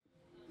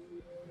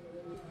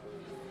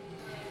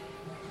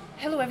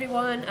Hello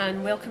everyone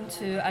and welcome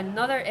to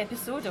another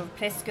episode of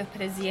Presque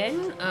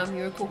Parisienne. I'm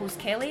your co-host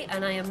Kelly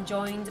and I am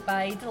joined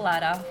by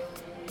Delara.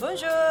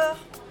 Bonjour!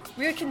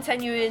 We're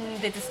continuing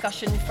the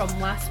discussion from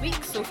last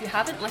week, so if you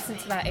haven't listened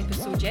to that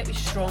episode yet, we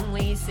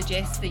strongly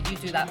suggest that you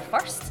do that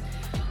first.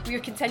 We are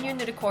continuing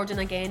the recording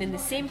again in the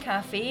same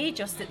cafe,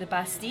 just at the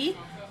Bastille,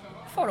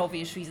 for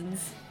obvious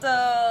reasons.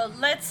 So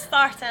let's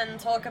start and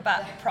talk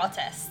about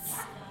protests.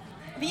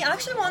 We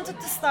actually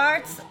wanted to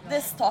start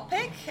this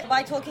topic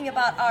by talking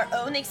about our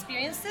own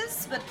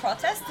experiences with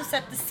protests to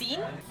set the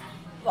scene.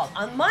 Well,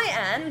 on my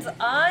end,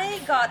 I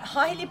got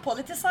highly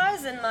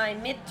politicized in my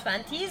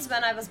mid-20s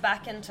when I was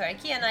back in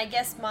Turkey, and I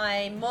guess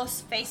my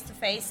most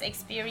face-to-face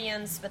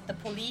experience with the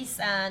police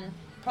and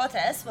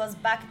protests was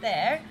back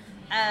there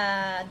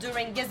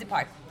during Gezi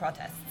Park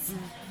protests.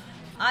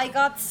 I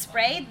got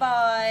sprayed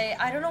by,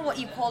 I don't know what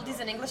you call these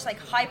in English, like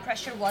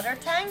high-pressure water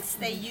tanks.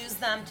 They use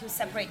them to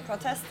separate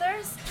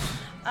protesters.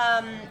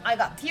 I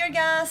got tear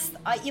gassed.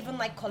 I even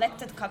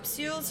collected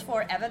capsules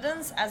for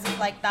evidence, as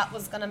if that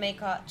was gonna make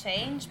a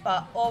change.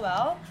 But oh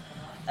well.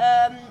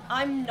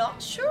 I'm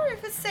not sure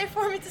if it's safe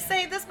for me to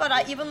say this, but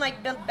I even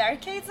built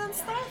barricades and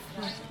stuff.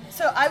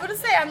 So I wouldn't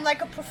say I'm a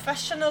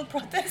professional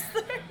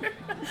protester.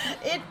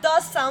 It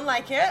does sound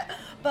like it,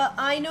 but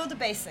I know the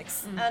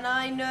basics and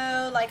I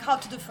know how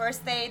to do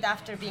first aid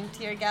after being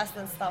tear gassed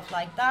and stuff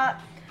like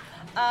that.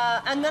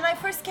 And when I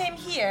first came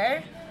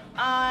here,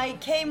 I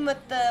came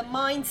with the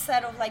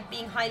mindset of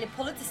being highly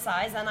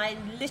politicized, and I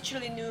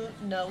literally knew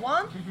no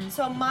one.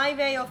 So my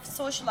way of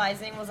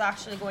socializing was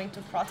actually going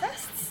to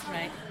protests.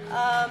 Right.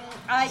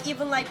 I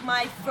even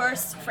my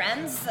first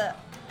friends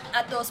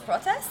at those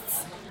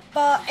protests.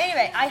 But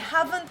anyway, I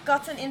haven't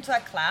gotten into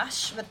a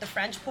clash with the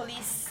French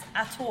police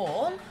at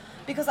all,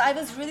 because I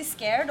was really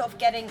scared of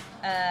getting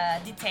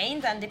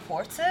detained and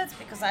deported,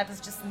 because I was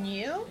just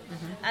new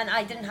and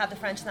I didn't have the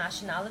French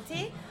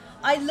nationality.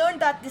 I learned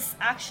that this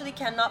actually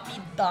cannot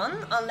be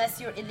done unless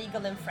you're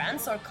illegal in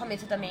France or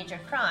committed a major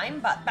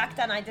crime, but back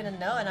then I didn't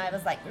know and I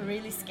was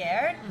really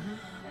scared.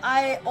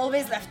 I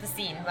always left the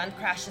scene when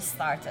crashes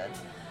started.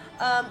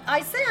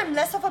 I say I'm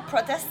less of a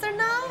protester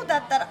now,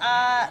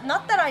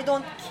 not that I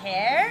don't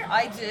care,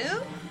 I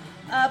do,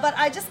 but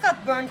I just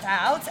got burnt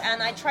out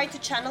and I try to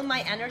channel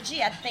my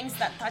energy at things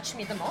that touch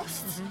me the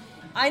most.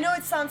 I know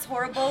it sounds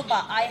horrible,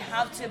 but I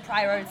have to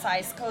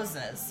prioritize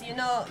causes.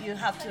 You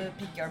have to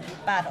pick your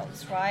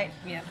battles, right?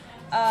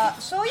 Yeah.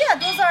 So yeah,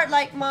 those are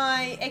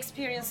my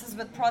experiences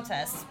with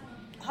protests.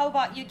 How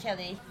about you,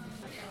 Kelly?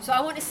 So I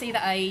want to say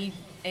that I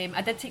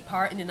did take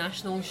part in the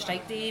National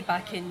Strike Day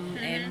back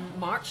in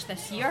March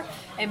this year,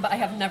 but I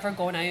have never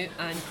gone out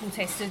and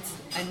protested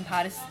in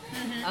Paris.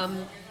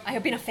 I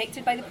have been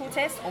affected by the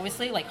protest,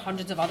 obviously, like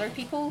hundreds of other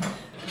people.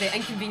 The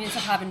inconvenience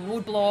of having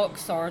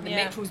roadblocks or the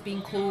metros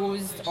being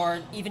closed, or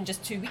even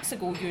just 2 weeks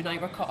ago, you and I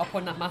were caught up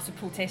on that massive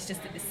protest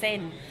just at the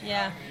Seine.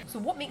 Yeah. So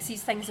what makes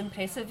these things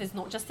impressive is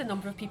not just the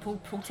number of people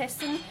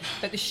protesting,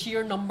 but the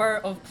sheer number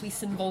of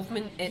police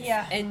involvement.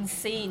 It's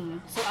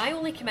insane. So I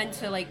only came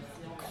into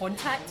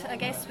contact, I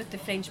guess, with the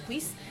French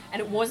police,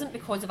 and it wasn't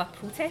because of a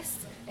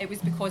protest, it was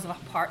because of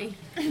a party.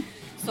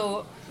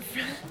 So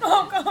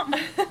Oh god.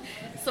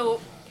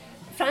 So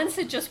France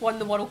had just won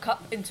the World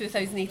Cup in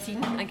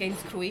 2018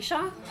 against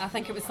Croatia. I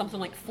think it was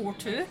something like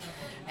 4-2.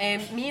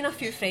 Me and a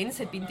few friends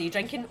had been day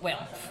drinking.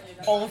 Well,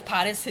 all of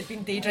Paris had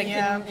been day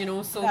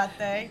drinking, so that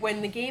day.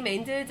 When the game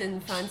ended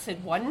and France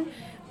had won,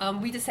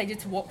 we decided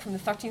to walk from the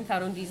 13th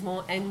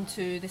arrondissement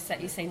into the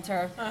city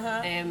centre,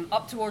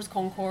 up towards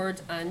Concorde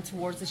and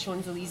towards the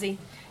Champs-Élysées.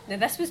 Now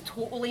this was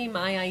totally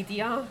my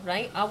idea,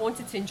 right? I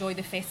wanted to enjoy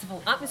the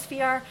festival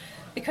atmosphere,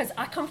 because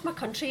I come from a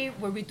country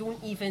where we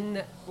don't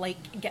even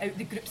get out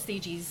the group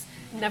stages,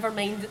 never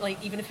mind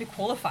even if we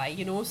qualify,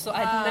 so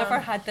I'd never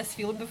had this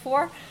feeling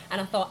before, and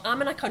I thought,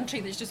 I'm in a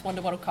country that's just won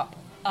the World Cup,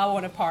 I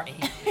want to party.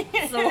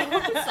 so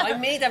I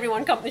made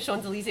everyone come to the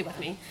Champs-Élysées with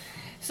me.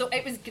 So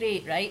it was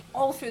great, right?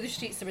 All through the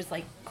streets there was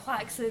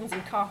klaxons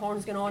and car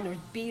horns going on, there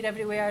was beer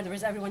everywhere, there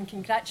was everyone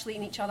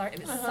congratulating each other. It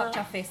was such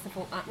a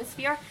festival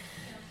atmosphere.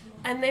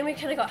 And then we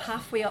kind of got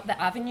halfway up the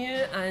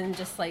avenue and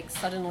just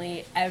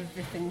suddenly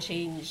everything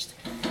changed.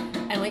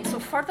 And so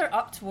further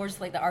up towards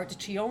the Arc de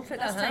Triomphe at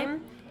this time,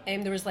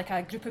 there was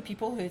a group of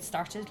people who had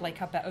started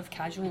a bit of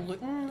casual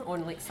looting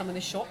on some of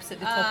the shops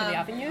at the top of the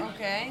avenue.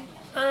 Okay.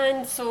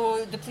 And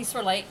so the police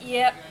were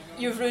yep,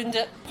 you've ruined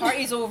it,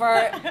 party's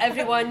over,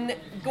 everyone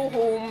go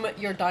home,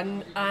 you're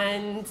done,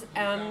 and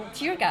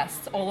tear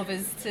gassed all of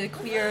us to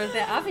clear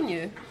the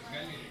avenue.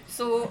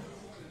 So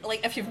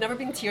if you've never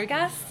been tear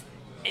gassed,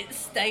 it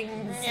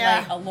stings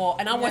a lot,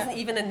 and I wasn't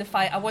even in the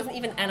fight. I wasn't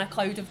even in a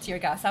cloud of tear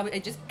gas.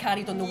 It just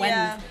carried on the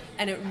wind,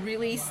 and it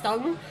really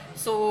stung.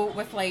 So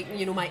with my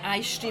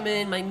eyes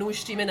streaming, my nose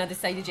streaming, I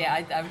decided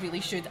I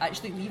really should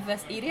actually leave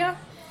this area.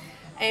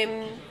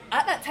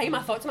 At that time,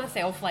 I thought to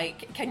myself,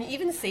 can you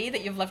even say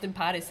that you've lived in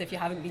Paris if you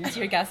haven't been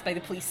tear gassed by the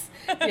police?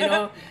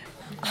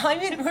 I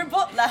mean, we're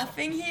both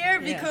laughing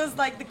here because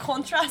the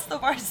contrast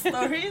of our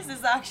stories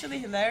is actually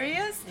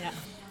hilarious. Yeah.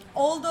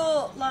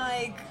 Although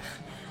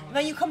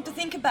when you come to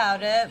think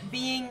about it,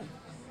 being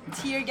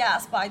tear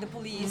gas by the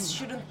police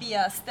shouldn't be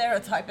a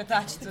stereotype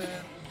attached to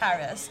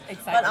Paris.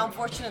 Exactly. But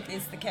unfortunately,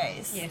 it's the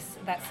case. Yes,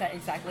 that's it,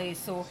 exactly.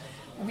 So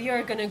we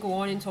are going to go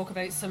on and talk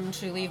about some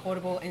truly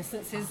horrible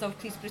instances of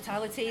police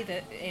brutality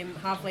that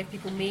have left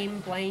people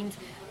maimed, blind,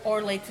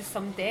 or led to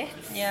some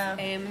deaths. Yeah.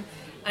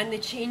 And the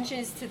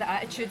changes to the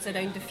attitudes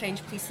around the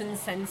French policing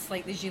since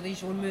like the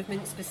Gilets Jaunes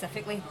movement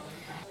specifically.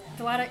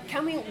 Delara,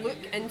 can we look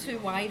into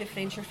why the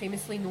French are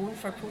famously known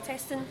for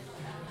protesting?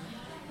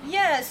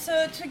 Yeah,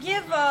 so to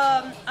give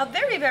a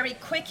very, very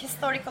quick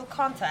historical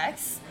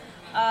context,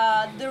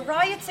 the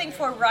rioting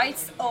for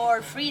rights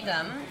or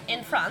freedom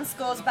in France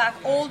goes back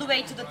all the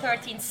way to the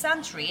 13th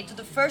century, to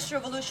the first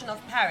revolution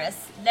of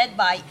Paris, led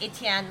by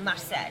Etienne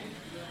Marcel.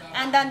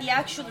 And then the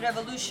actual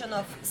revolution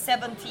of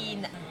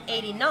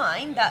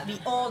 1789 that we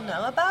all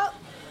know about.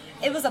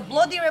 It was a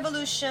bloody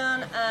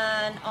revolution,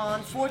 and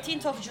on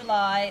 14th of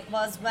July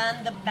was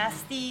when the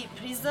Bastille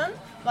prison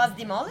was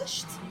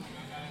demolished.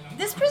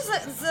 This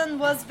prison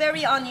was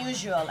very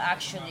unusual,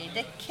 actually.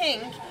 The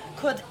king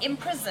could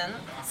imprison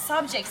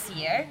subjects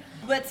here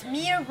with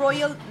mere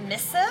royal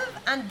missive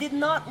and did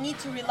not need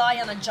to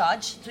rely on a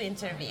judge to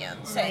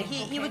intervene. So Right,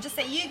 he would just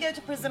say, you go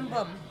to prison,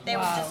 boom. They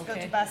Wow, would just go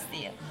okay. to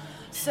Bastille.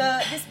 So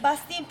this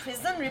Bastille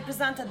prison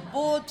represented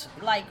both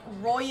like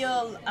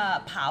royal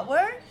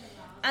power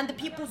and the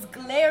people's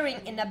glaring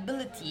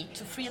inability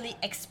to freely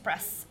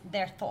express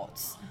their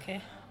thoughts.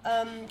 Okay.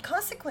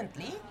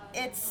 Consequently,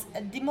 its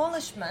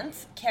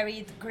demolishment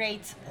carried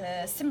great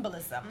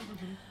symbolism.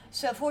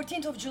 So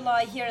 14th of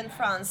July here in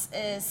France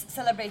is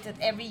celebrated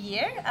every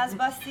year as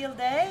Bastille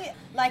Day,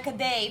 like a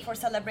day for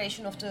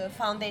celebration of the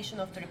foundation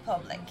of the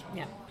Republic.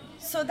 Yeah.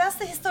 So that's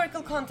the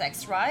historical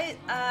context, right?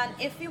 And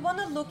if we want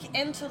to look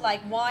into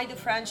like why the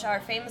French are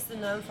famously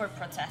known for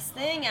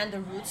protesting and the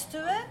roots to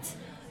it,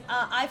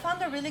 I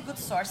found a really good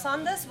source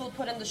on this. We'll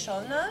put in the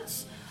show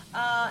notes.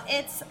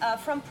 It's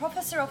from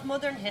Professor of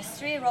Modern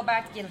History,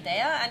 Robert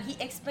Gildea, and he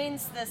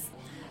explains this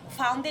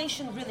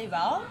foundation really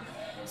well.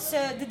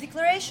 So the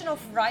Declaration of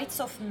Rights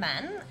of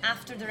Men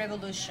after the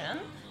Revolution,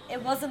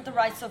 it wasn't the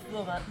rights of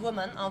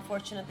women,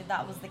 unfortunately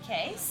that was the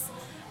case.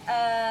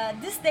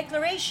 This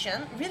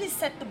declaration really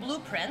set the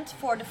blueprint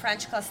for the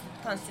French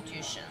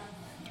Constitution.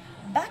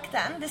 Back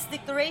then, this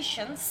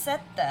declaration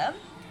said that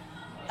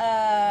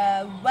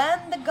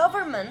when the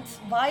government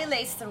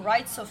violates the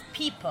rights of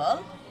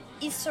people,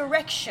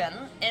 insurrection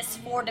is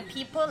for the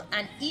people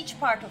and each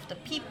part of the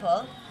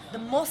people the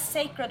most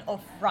sacred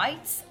of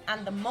rights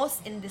and the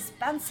most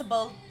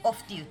indispensable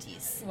of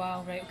duties.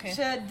 Wow, right, okay.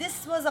 So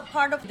this was a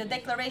part of the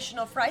Declaration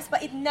of Rights,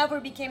 but it never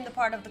became the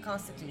part of the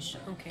Constitution.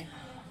 Okay.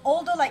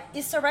 Although like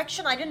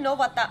insurrection, I didn't know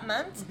what that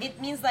meant.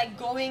 It means like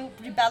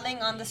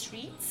rebelling on the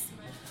streets.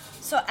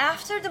 So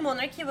after the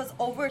monarchy was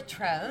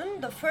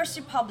overthrown, the First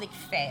Republic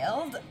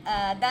failed.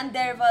 Then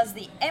there was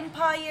the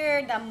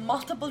Empire, then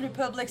multiple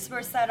republics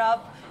were set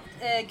up.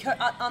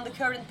 On the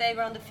current day,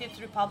 we're on the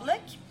Fifth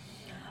Republic.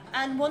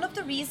 And one of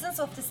the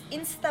reasons of this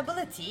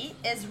instability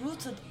is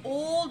rooted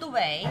all the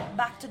way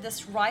back to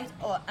this right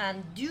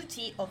and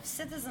duty of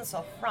citizens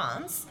of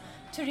France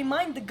to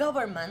remind the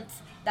government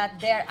that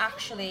they're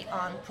actually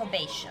on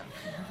probation.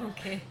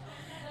 Okay.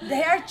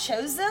 They are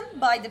chosen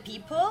by the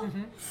people,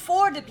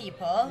 for the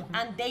people,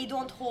 and they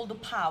don't hold the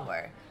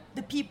power.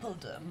 The people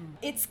do.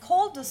 It's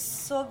called the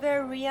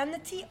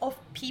sovereignty of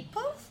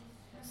people.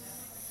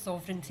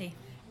 Sovereignty.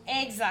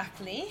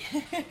 Exactly.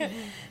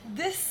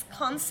 This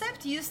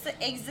concept used to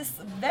exist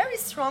very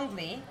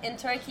strongly in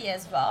Turkey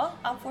as well.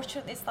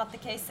 Unfortunately, it's not the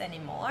case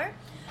anymore.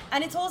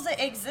 And it also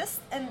exists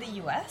in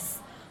the US.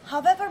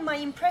 However, my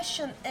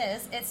impression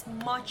is it's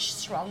much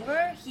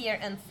stronger here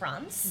in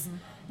France.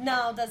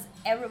 Now, does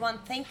everyone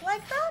think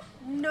like that?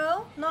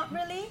 No, not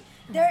really.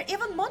 There are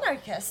even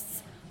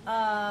monarchists.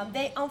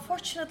 They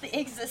unfortunately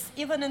exist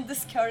even in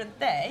this current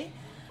day.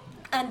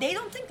 And they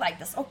don't think like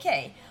this,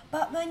 okay.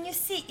 But when you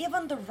see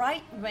even the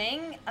right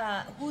wing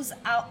who's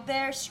out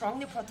there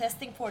strongly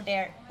protesting for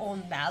their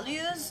own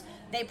values,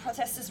 they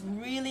protested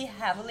really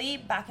heavily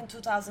back in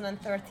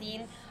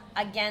 2013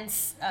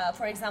 against,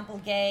 for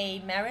example,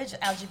 gay marriage,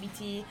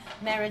 LGBT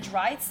marriage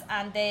rights,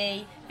 and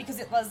because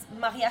it was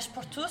Mariage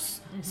pour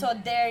tous, so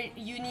their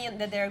union,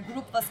 their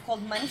group was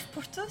called Manif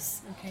pour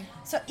tous. Okay.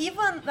 So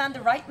even when the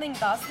right wing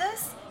does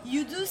this,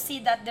 you do see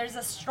that there's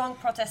a strong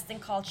protesting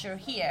culture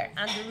here,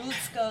 and the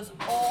roots goes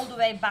all the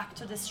way back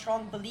to the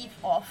strong belief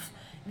of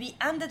we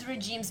ended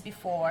regimes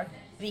before,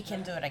 we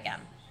can do it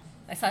again.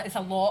 It's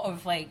a lot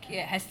of like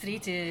history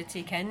to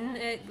take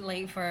in,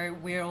 like for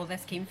where all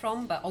this came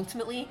from. But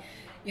ultimately,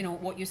 you know,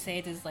 what you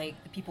said is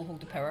like the people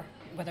hold the power.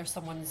 Whether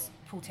someone's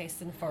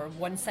protesting for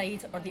one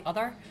side or the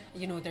other,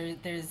 you know,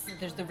 there's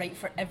the right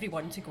for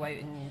everyone to go out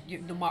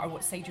and no matter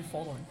what side you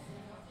fall on.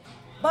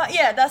 But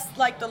yeah, that's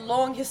like the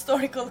long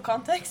historical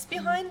context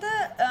behind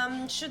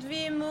it. Should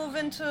we move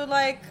into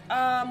like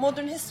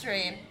modern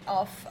history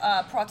of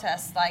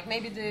protests? Like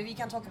maybe we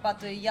can talk about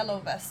the yellow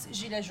vest,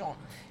 Gilets jaunes.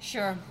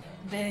 Sure.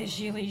 The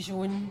Gilets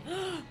jaunes.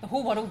 The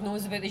whole world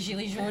knows about the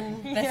Gilets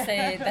jaunes.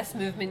 This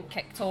movement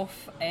kicked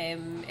off.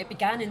 It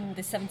began in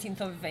the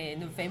 17th of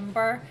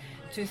November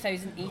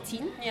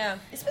 2018. Yeah,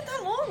 it's been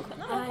that long.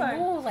 I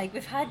know, like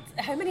we've had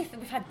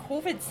we've had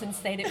COVID since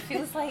then. It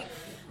feels like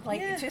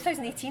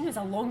 2018 was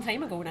a long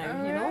time ago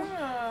now, you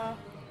know?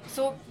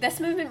 So this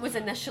movement was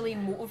initially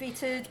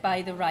motivated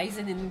by the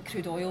rising in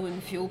crude oil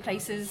and fuel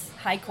prices,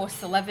 high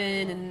costs of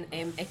living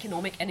and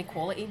economic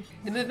inequality.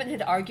 The movement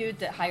had argued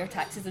that higher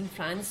taxes in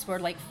France were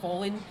like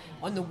falling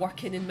on the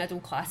working and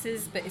middle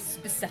classes, but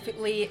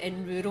specifically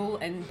in rural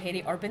and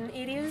peri-urban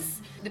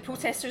areas. The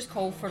protesters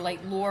called for like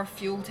lower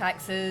fuel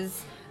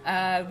taxes,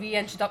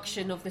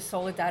 reintroduction of the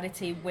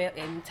solidarity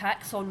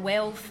tax on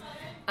wealth,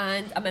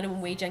 and a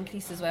minimum wage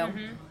increase as well.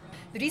 Mm-hmm.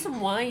 The reason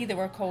why they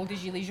were called the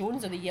Gilets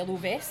jaunes or the yellow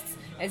vests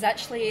is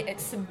actually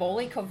it's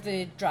symbolic of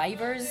the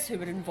drivers who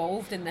were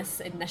involved in this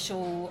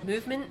initial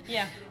movement.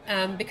 Yeah.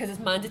 Because it's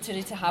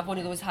mandatory to have one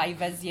of those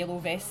high-vis yellow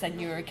vests in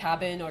your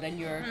cabin or in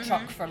your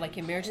truck for like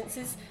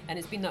emergencies, and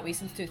it's been that way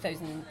since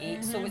 2008.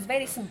 Mm-hmm. So it's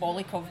very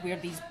symbolic of where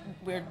the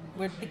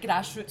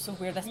grassroots of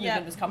where this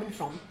movement was coming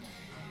from.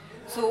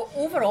 So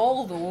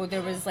overall, though,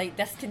 there was like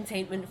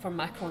discontentment for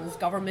Macron's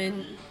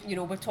government. You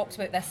know, we talked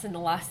about this in the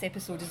last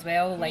episode as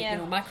well. Like, you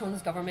know,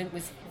 Macron's government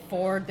was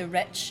for the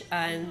rich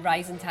and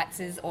rising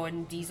taxes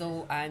on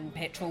diesel and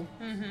petrol,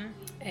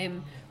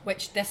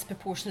 which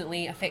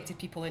disproportionately affected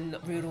people in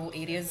rural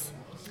areas.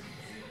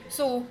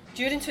 So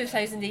during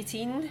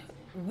 2018,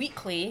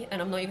 weekly,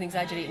 and I'm not even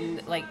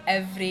exaggerating, like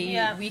every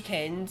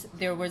weekend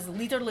there was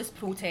leaderless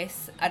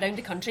protests around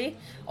the country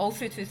all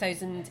through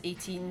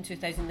 2018,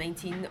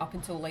 2019 up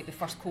until like the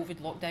first COVID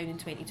lockdown in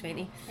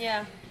 2020.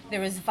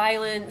 There was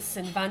violence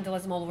and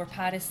vandalism all over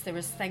Paris. There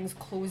was things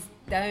closed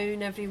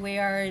down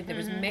everywhere. There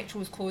was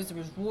metros closed. There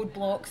was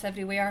roadblocks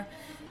everywhere.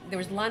 There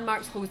was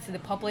landmarks closed to the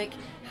public.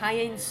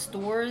 High-end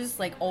stores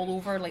like all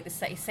over like the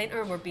city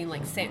centre were being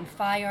like set on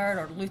fire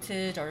or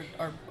looted or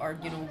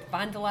you know,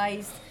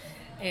 vandalised.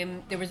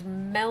 There was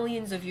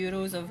millions of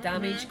euros of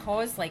damage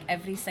caused like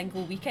every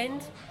single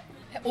weekend.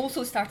 It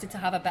also started to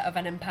have a bit of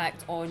an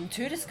impact on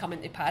tourists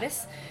coming to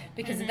Paris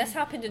because this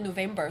happened in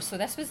November, so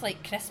this was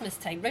like Christmas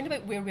time, round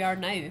about where we are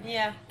now.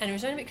 And it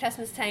was round about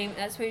Christmas time.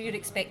 That's where you're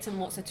expecting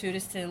lots of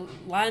tourists to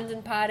land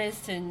in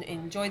Paris and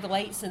enjoy the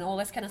lights and all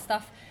this kind of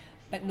stuff.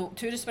 But no,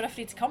 tourists were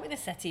afraid to come to the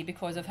city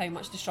because of how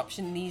much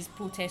disruption these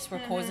protests were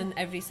causing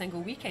every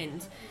single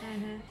weekend.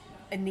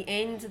 In the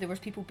end, there was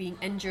people being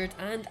injured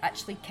and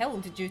actually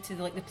killed due to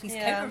the police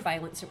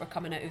counter-violence that were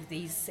coming out of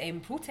these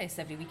protests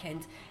every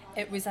weekend.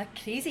 It was a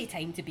crazy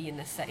time to be in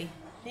this city.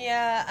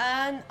 Yeah,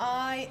 and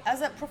I,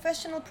 as a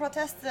professional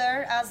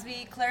protester, as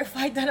we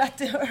clarified that at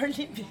the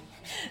early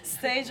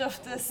stage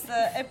of this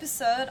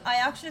episode, I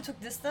actually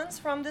took distance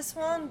from this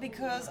one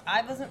because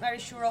I wasn't very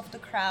sure of the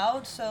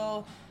crowd,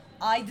 so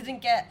I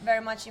didn't get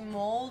very much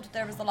involved.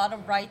 There was a lot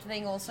of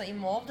right-wing also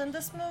involved in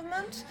this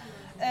movement.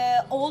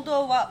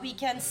 Although what we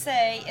can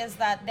say is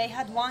that they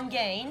had one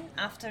gain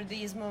after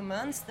these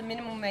movements, the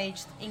minimum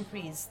wage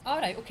increased. All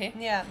right, okay.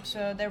 Yeah,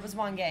 so there was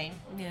one gain.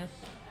 Yeah.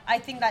 I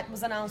think that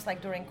was announced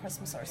like during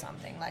Christmas or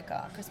something, like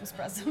a Christmas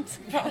present.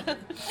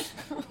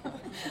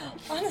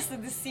 Honestly,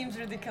 this seems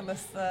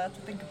ridiculous to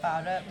think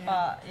about it,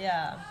 but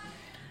yeah.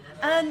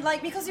 And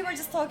like, because you were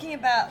just talking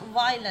about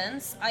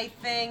violence, I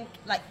think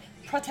like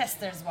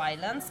protesters'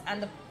 violence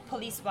and the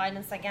police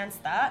violence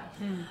against that.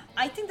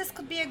 I think this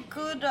could be a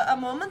good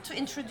moment to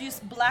introduce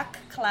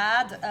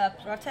black-clad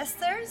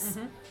protesters.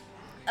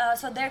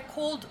 So they're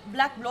called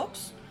Black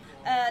Blocs.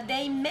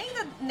 They made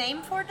a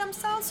name for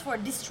themselves for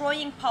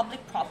destroying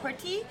public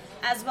property,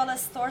 as well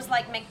as stores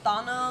like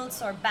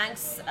McDonald's or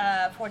banks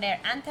for their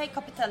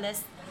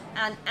anti-capitalist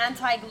and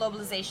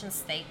anti-globalization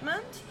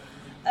statement.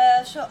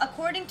 So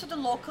according to the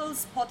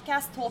locals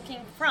podcast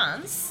Talking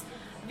France,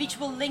 which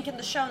we'll link in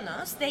the show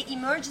notes, they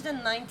emerged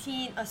in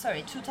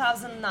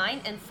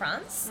 2009 in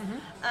France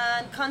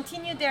and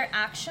continued their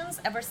actions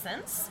ever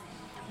since.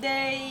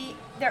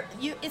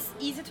 It's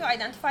easy to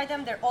identify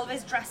them. They're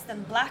always dressed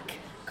in black,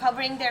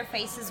 covering their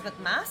faces with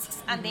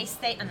masks, and they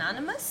stay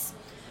anonymous.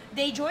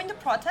 They join the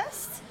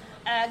protests,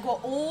 go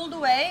all the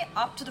way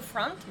up to the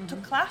front to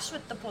clash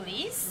with the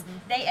police.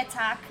 They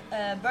attack,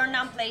 burn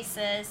down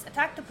places,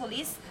 attack the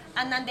police,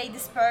 and then they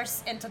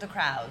disperse into the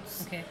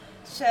crowds. Okay.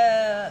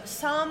 So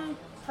some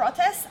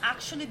protests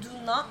actually do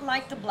not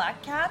like the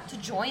Black Cat to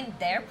join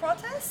their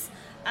protests,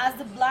 as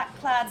the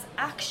Black-Clad's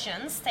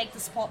actions take the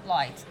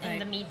spotlight in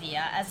the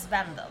media as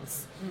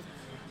vandals.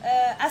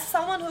 As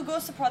someone who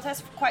goes to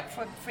protests quite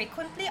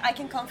frequently, I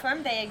can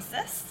confirm they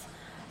exist.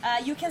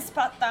 You can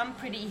spot them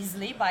pretty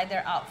easily by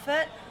their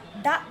outfit.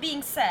 That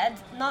being said,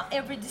 not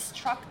every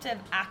destructive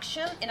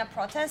action in a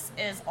protest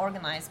is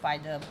organized by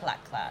the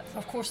Black-Clad.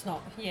 Of course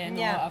not.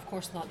 Of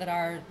course not.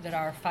 There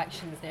are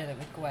factions there that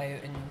would go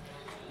out and,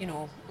 you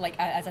know, like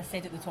as I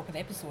said at the top of the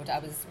episode,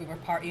 we were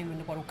partying when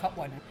the World Cup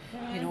won,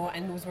 you know,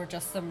 and those were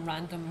just some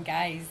random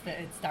guys that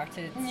had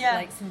started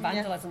like some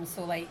vandalism.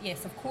 So like,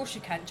 yes, of course you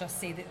can't just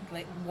say that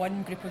like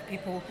one group of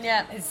people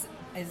is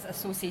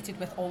associated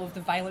with all of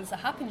the violence that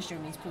happens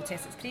during these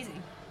protests. It's crazy.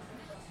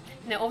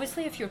 Now,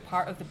 obviously, if you're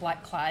part of the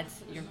Black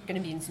Clads, you're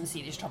going to be in some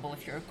serious trouble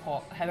if you're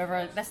caught.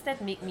 However, this did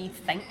make me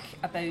think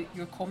about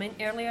your comment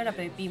earlier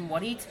about being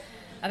worried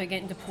about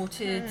getting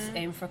deported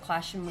for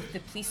clashing with the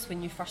police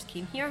when you first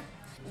came here.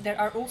 There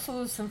are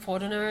also some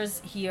foreigners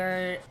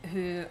here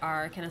who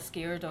are kind of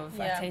scared of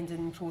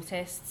attending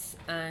protests,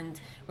 and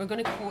we're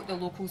going to quote the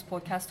Locals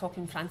podcast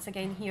Talking France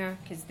again here,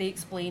 because they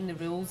explain the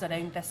rules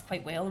around this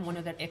quite well in one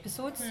of their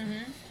episodes.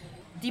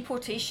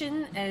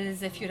 Deportation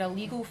is if you're a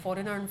legal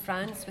foreigner in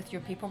France with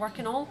your paperwork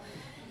and all,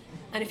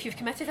 and if you've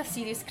committed a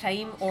serious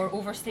crime or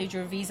overstayed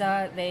your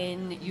visa,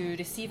 then you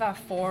receive a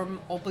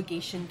form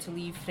obligation to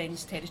leave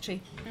French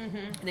territory.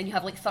 And then you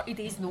have like 30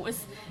 days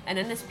notice, and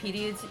in this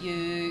period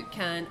you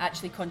can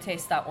actually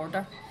contest that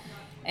order.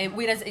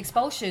 Whereas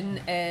expulsion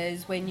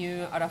is when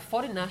you are a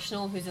foreign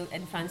national who's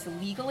in France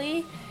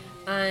illegally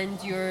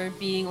and you're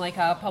being like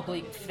a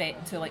public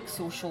threat to like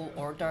social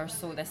order,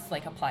 so this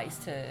like applies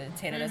to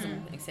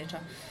terrorism, etc.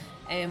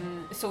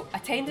 So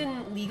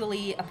attending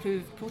legally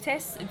approved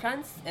protests in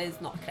France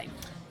is not a crime.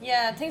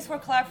 Yeah, thanks for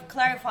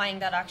clarifying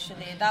that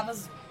actually. That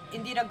was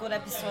indeed a good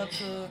episode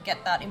to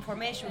get that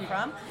information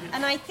from.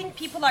 And I think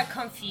people are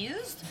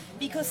confused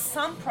because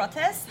some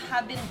protests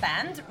have been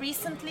banned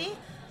recently,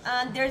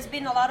 and there's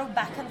been a lot of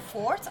back and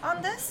forth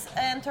on this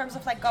in terms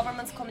of like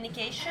government's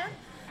communication.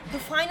 The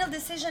final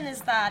decision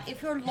is that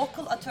if your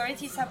local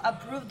authorities have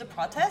approved the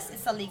protest,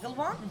 it's a legal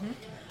one.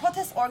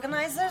 Protest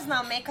organizers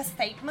now make a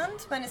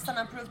statement when it's an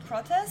approved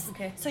protest,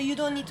 so you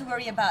don't need to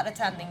worry about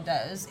attending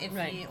those if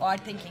you are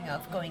thinking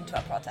of going to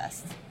a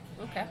protest.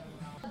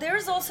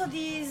 There's also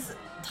these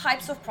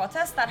types of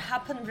protests that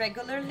happen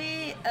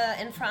regularly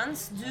in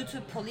France due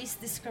to police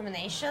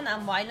discrimination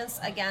and violence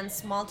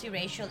against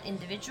multiracial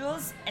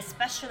individuals,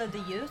 especially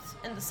the youth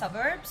in the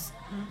suburbs.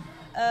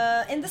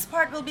 In this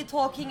part, we'll be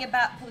talking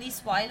about police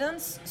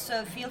violence,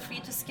 so feel free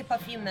to skip a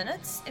few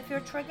minutes if you're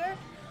triggered.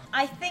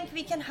 I think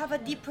we can have a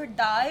deeper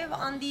dive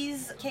on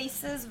these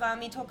cases when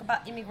we talk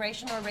about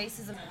immigration or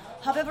racism.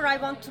 However, I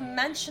want to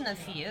mention a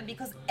few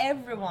because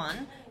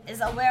everyone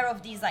is aware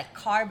of these like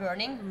car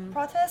burning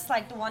protests,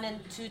 like the one in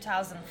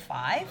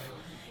 2005.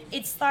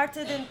 It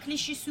started in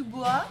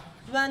Clichy-sous-Bois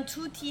when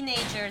 2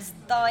 teenagers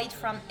died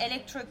from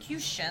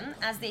electrocution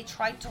as they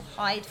tried to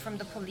hide from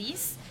the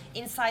police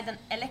inside an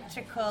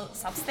electrical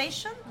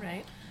substation.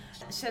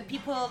 So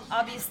people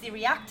obviously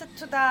reacted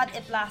to that.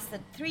 It lasted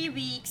 3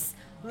 weeks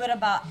with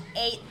about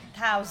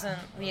 8,000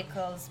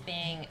 vehicles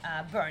being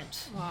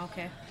burnt.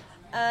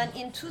 And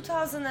in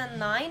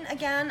 2009,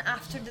 again,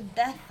 after the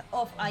death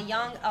of a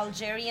young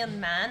Algerian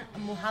man,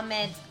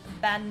 Mohamed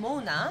Ben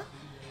Mouna,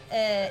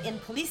 in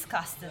police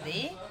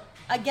custody,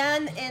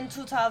 again in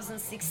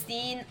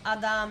 2016,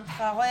 Adam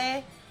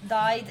Traoré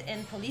died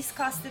in police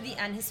custody,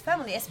 and his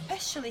family,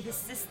 especially his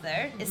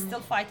sister, is still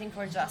fighting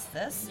for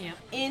justice.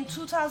 In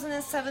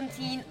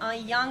 2017, a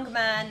young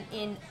man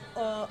in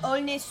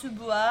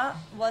Aulnay-sous-Bois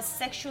was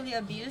sexually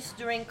abused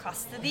during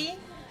custody,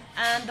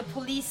 and the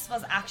police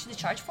was actually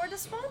charged for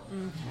this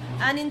one.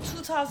 And in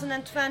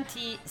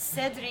 2020,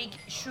 Cédric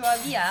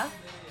Choualia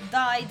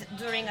died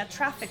during a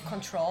traffic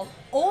control,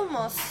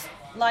 almost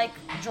like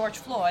George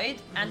Floyd,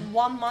 and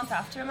 1 month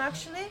after him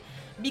actually,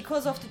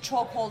 because of the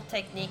chokehold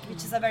technique,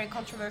 which is a very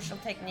controversial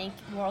technique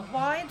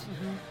worldwide.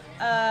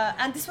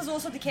 And this was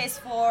also the case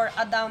for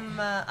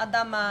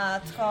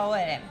Adama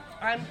Traoré.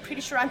 I'm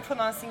pretty sure I'm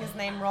pronouncing his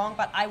name wrong,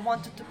 but I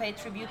wanted to pay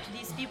tribute to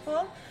these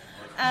people.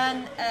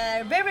 And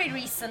very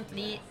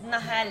recently,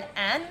 Nahel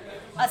N,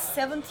 a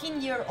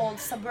 17-year-old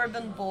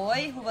suburban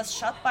boy who was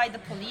shot by the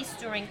police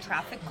during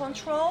traffic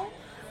control,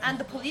 and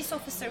the police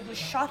officer who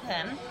shot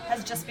him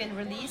has just been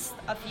released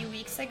a few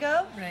weeks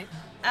ago.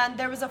 And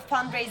there was a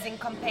fundraising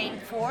campaign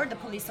for the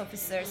police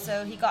officer,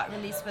 so he got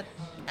released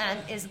and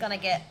is gonna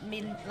get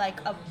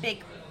like a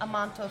big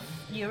amount of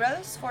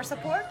euros for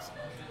support,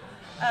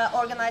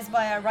 organized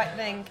by a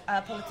right-wing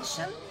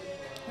politician.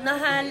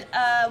 Nahal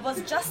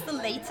was just the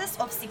latest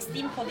of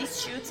 16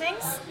 police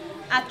shootings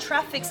at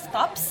traffic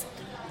stops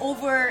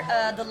over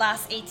the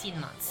last 18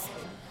 months.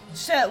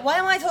 So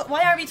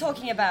why are we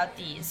talking about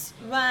these?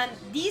 When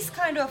these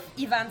kind of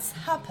events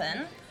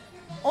happen,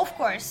 of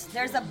course,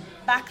 there's a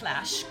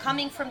backlash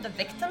coming from the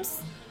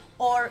victims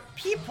or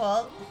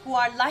people who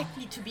are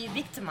likely to be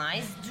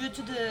victimized due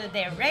to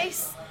their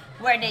race,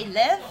 where they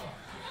live,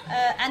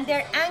 and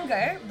their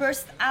anger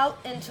bursts out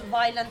into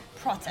violent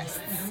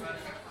protests.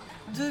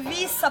 Do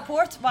we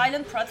support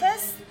violent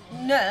protests?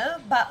 No,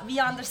 but we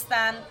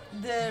understand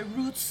the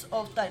roots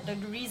of the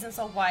reasons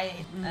of why,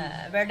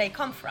 where they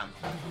come from.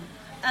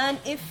 And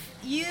if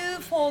you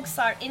folks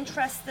are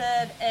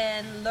interested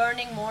in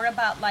learning more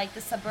about like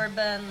the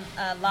suburban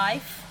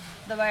life,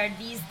 where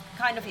these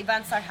kind of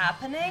events are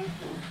happening,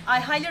 I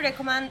highly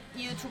recommend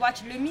you to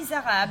watch Les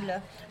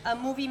Misérables, a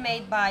movie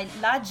made by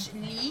Laj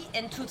Lee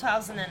in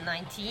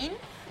 2019,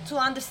 to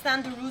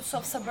understand the roots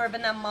of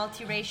suburban and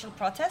multiracial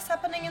protests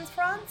happening in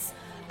France.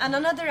 And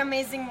another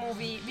amazing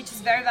movie, which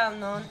is very well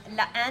known,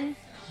 La Haine,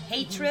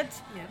 Hatred,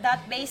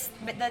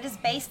 that is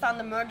based on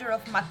the murder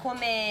of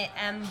Makome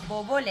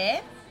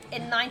Mbobole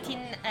in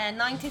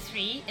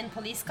 1993 in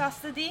police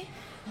custody.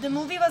 The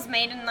movie was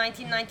made in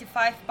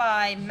 1995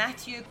 by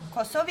Matthew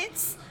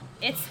Kosovitz.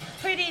 It's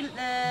pretty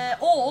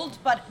old,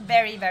 but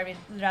very, very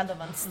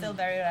relevant, still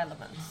very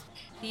relevant.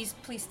 These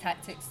police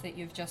tactics that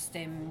you've just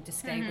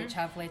described, which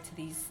have led to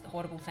these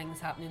horrible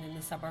things happening in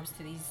the suburbs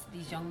to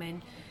these young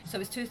men. So it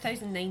was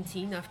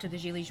 2019, after the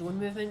Gilets Jaunes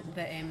movement,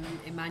 that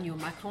Emmanuel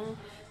Macron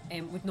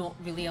would not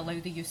really allow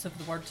the use of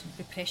the word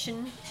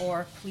repression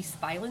or police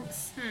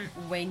violence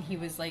when he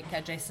was like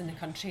addressing the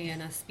country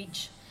in a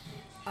speech.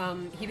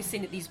 He was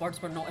saying that these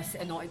words were not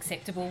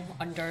acceptable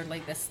under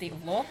like this state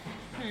of law.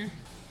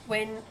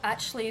 When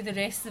actually the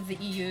rest of the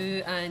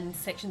EU and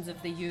sections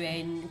of the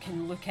UN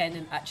can look in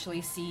and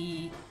actually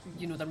see,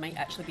 there might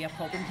actually be a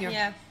problem here.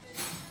 Yeah.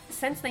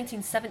 Since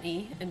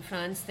 1970 in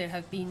France, there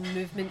have been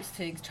movements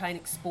to try and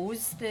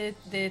expose the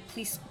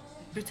police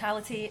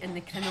brutality and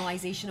the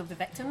criminalisation of the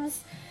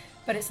victims,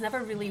 but it's never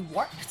really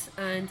worked.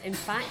 And in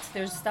fact,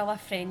 there's still a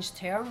French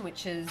term,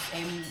 which is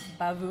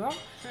bavure,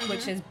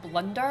 which is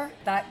blunder.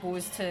 That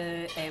goes to,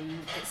 it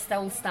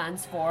still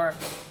stands for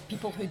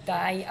people who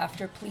die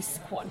after police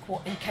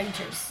quote-unquote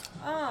encounters.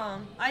 Oh,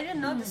 I didn't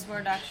know this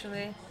word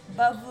actually.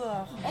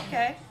 Bavure,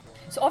 okay.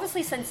 So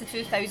obviously since the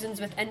 2000s,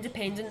 with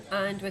independent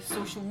and with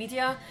social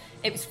media,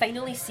 it was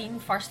finally seen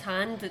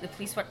firsthand that the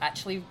police were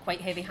actually quite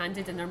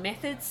heavy-handed in their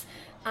methods,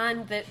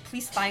 and that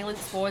police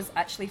violence was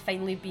actually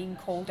finally being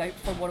called out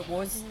for what it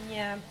was.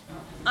 Yeah.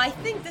 I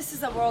think this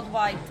is a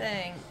worldwide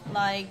thing.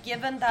 Like,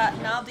 given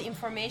that now the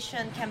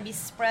information can be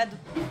spread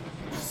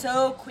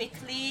so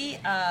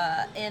quickly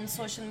in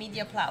social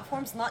media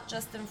platforms, not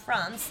just in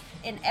France,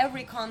 in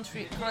every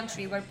country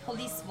where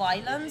police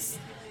violence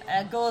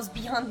goes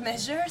beyond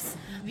measures,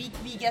 we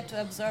get to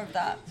observe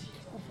that.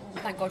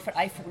 Thank God for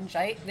iPhones,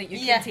 right? That you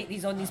can take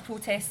these on these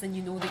protests and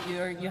you know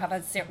that you have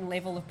a certain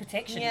level of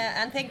protection.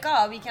 Yeah, and thank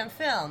God we can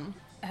film.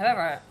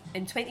 However,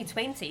 in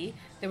 2020,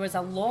 there was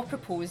a law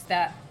proposed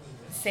that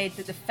said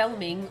that the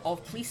filming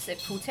of police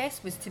at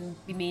protests was to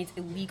be made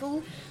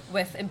illegal,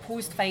 with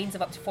imposed fines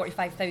of up to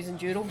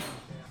 €45,000.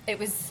 It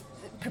was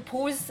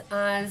proposed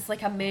as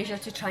like a measure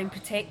to try and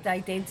protect the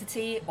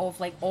identity of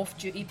like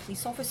off-duty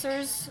police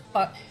officers,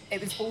 but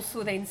it was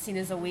also then seen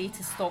as a way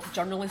to stop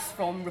journalists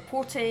from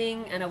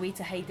reporting and a way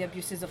to hide the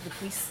abuses of the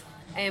police.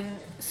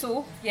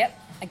 So, yep,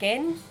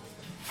 again,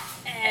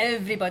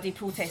 everybody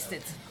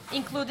protested.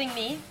 Including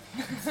me.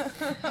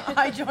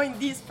 I joined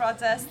these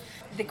protests.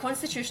 The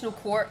Constitutional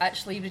Court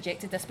actually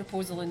rejected this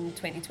proposal in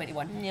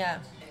 2021. Yeah.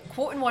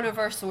 Quoting one of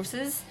our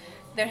sources,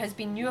 there has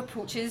been new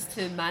approaches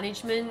to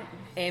management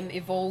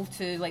evolved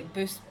to like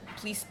boost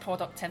police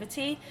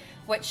productivity,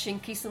 which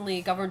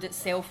increasingly governed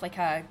itself like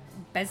a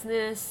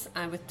business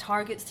and with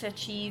targets to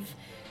achieve.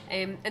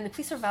 And the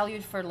police are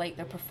valued for like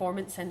their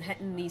performance in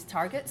hitting these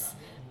targets.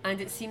 And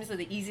it seems that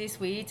the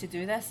easiest way to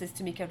do this is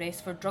to make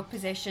arrests for drug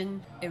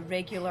possession,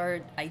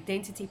 irregular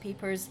identity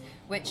papers,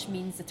 which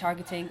means the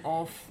targeting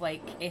of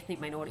like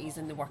ethnic minorities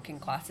and the working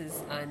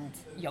classes and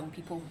young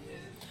people.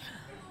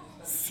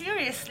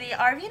 Seriously,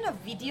 are we in a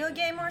video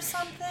game or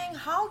something?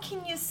 How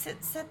can you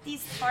set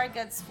these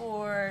targets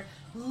for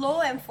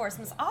law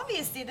enforcement?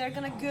 Obviously, they're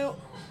gonna go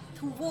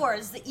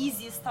towards the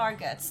easiest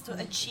targets to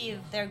achieve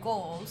their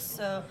goals.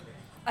 So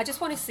I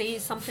just want to say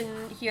something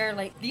here,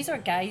 like these are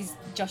guys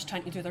just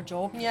trying to do their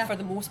job for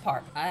the most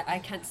part. I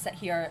can't sit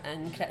here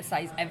and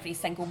criticise every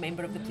single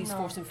member of the police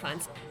force in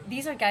France.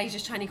 These are guys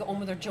just trying to get on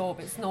with their job.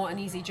 It's not an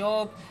easy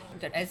job.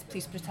 There is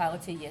police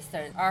brutality, yes,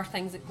 there are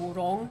things that go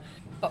wrong,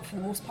 but for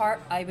the most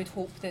part, I would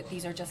hope that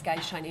these are just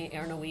guys trying to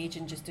earn a wage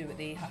and just do what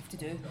they have to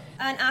do.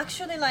 And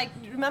actually, like,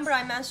 remember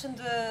I mentioned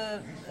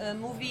the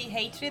movie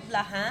Hatred,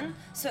 La Haine?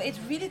 So it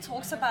really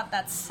talks about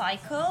that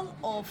cycle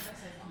of,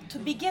 to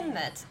begin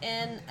with,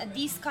 in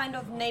these kind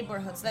of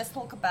neighborhoods, let's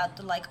talk about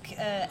the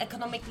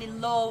economically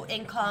low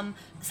income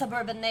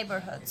suburban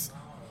neighborhoods.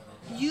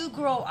 You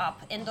grow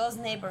up in those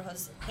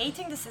neighborhoods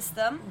hating the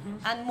system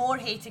and more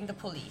hating the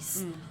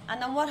police.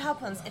 And then what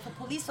happens if a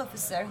police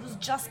officer who's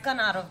just gone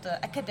out of the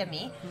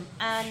academy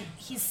and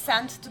he's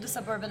sent to the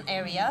suburban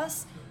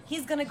areas,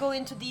 he's gonna go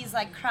into these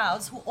like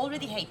crowds who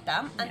already hate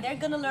them and they're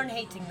gonna learn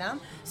hating them.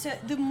 So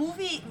the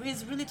movie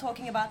is really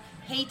talking about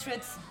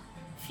hatred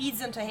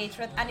feeds into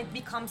hatred and it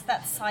becomes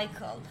that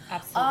cycle.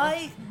 Absolutely.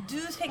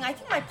 I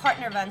think my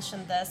partner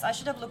mentioned this, I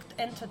should have looked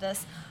into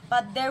this,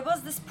 but there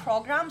was this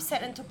program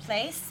set into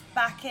place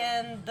back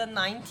in the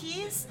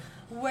 90s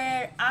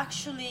where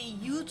actually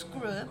youth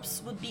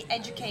groups would be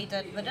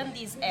educated within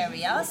these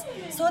areas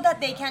so that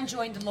they can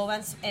join the law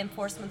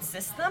enforcement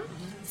system,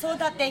 so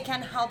that they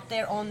can help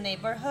their own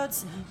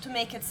neighborhoods to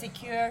make it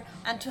secure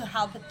and to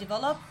help it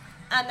develop.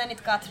 And then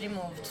it got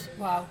removed.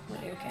 Wow,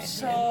 okay.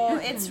 So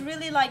it's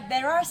really like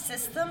there are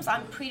systems,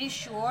 I'm pretty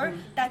sure,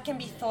 that can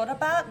be thought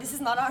about. This is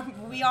not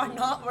we are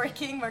not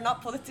working, we're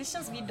not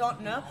politicians, we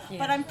don't know. Yeah.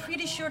 But I'm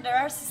pretty sure there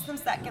are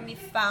systems that can be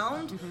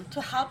found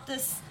to help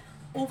this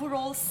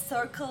overall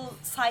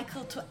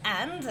cycle to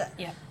end.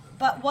 Yeah.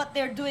 But what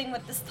they're doing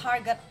with this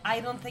target, I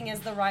don't think is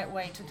the right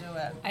way to do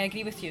it. I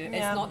agree with you. It's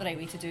Yeah. not the right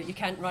way to do it. You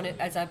can't run it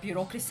as a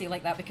bureaucracy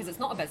like that because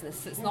it's not a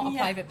business. It's not a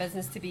Yeah. private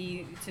business to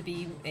be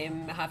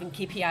having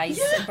KPIs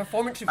and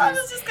performance I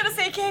reviews. was just gonna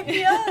say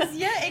KPIs.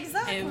 Yeah,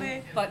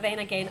 exactly. But then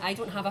again, I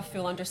don't have a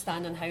full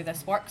understanding how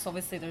this works.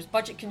 Obviously, there's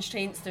budget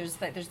constraints. There's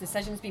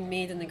decisions being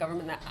made in the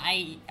government that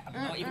I am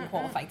not even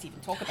qualified to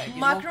even talk about. You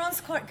know?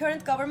 Macron's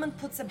current government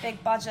puts a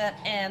big budget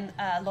in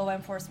law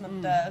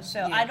enforcement, so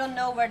yeah. I don't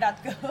know where that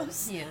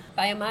goes. Yeah,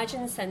 but I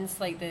imagine since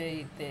like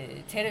the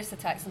terrorist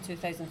attacks in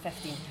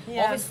 2015,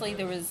 Yeah. obviously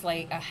there was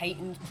like a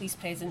heightened police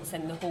presence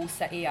in the whole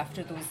city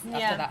after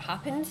Yeah. that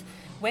happened.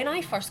 When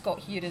I first got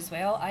here as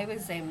well, I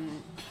was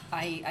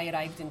I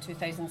arrived in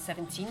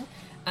 2017,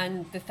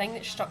 and the thing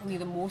that struck me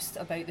the most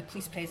about the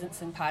police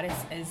presence in Paris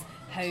is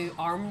how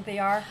armed they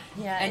are.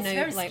 Yeah, and it's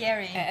very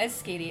scary. It is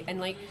scary, and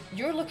like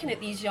you're looking at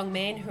these young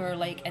men who are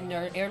like in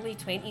their early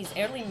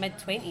mid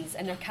 20s,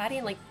 and they're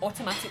carrying like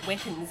automatic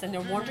weapons, and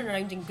they're wandering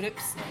around in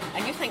groups,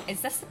 and you think,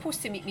 is this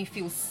supposed to make me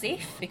feel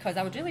safe? Because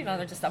I would really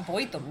rather just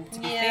avoid them, to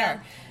be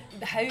fair.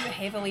 How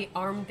heavily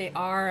armed they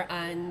are,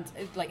 and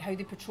like how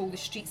they patrol the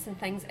streets and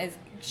things is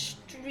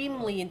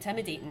extremely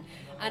intimidating.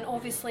 And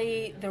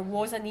obviously there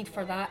was a need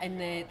for that in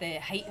the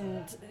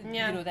heightened, you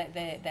know,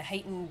 the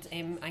heightened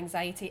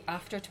anxiety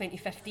after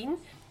 2015.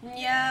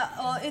 Yeah,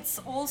 well, it's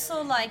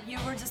also like you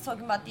were just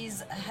talking about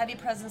these heavy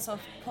presence of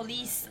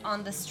police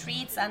on the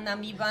streets, and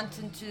then we went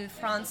into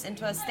France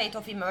into a state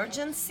of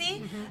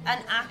emergency, and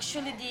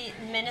actually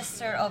the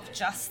Minister of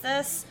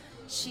Justice,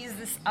 she's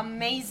this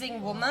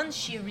amazing woman.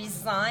 She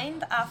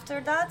resigned after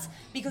that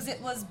because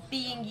it was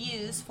being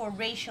used for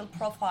racial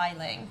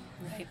profiling.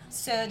 Right.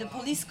 So the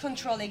police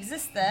control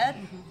existed,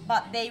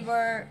 but they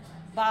were,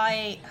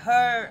 by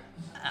her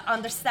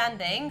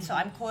understanding, so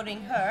I'm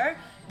quoting her,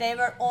 they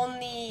were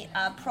only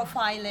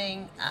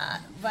profiling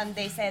when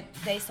they said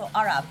they saw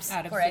Arabs,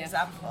 for yeah.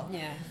 example.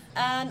 Yeah.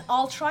 And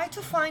I'll try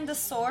to find the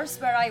source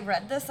where I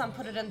read this and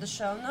put it in the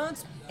show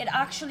notes. It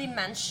actually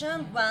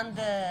mentioned when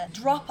the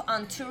drop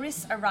on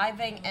tourists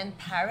arriving in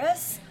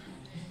Paris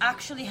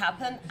actually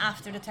happened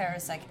after the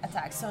terrorist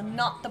attack, so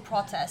not the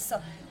protests.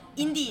 So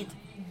indeed,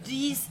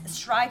 these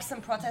strikes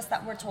and protests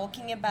that we're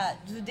talking about,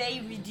 do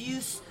they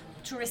reduce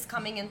tourists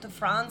coming into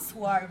France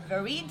who are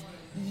worried?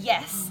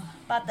 Yes,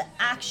 but the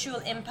actual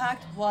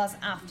impact was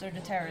after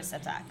the terrorist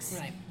attacks.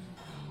 Right.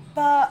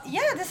 But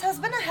yeah, this has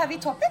been a heavy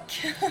topic.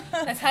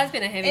 This has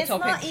been a heavy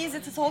topic. It's not easy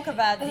to talk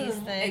about these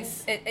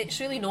things. It's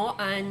really not,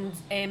 and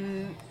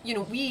you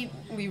know, we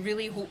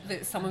really hope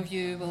that some of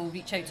you will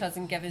reach out to us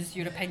and give us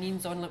your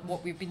opinions on like,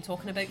 what we've been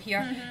talking about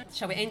here.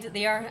 Shall we end it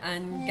there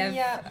and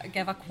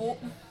give a quote?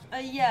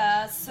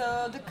 Yeah,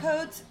 so the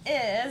quote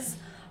is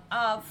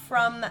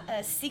from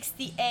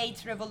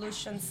 68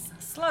 Revolution's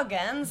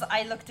slogans.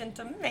 I looked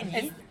into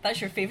many.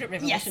 That's your favourite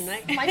revolution,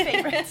 Yes,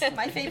 right?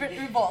 my favorite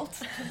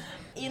revolt.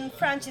 In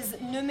French is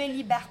ne me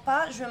libère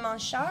pas, je m'en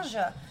charge.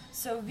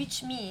 So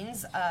which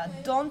means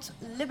don't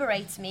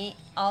liberate me,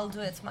 I'll do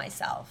it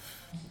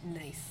myself.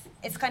 Nice.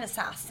 It's kind of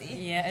sassy.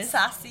 Yeah, it is.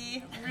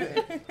 Sassy.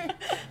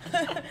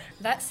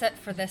 That's it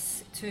for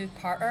this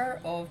two-parter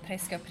of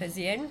Presque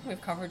Parisienne.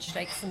 We've covered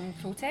strikes and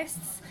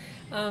protests.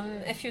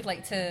 If you'd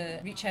like to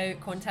reach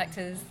out, contact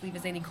us, leave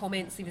us any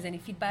comments, leave us any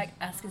feedback,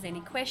 ask us any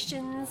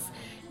questions,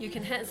 you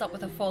can hit us up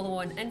with a follow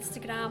on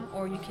Instagram,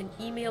 or you can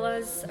email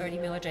us. Our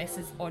email address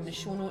is on the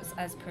show notes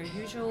as per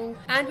usual,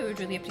 and we would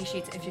really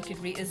appreciate it if you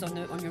could rate us on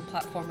your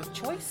platform of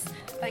choice.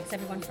 Thanks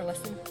everyone for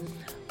listening.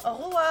 Au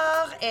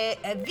revoir et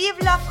vive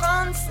la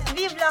France,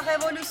 vive la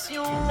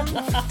révolution.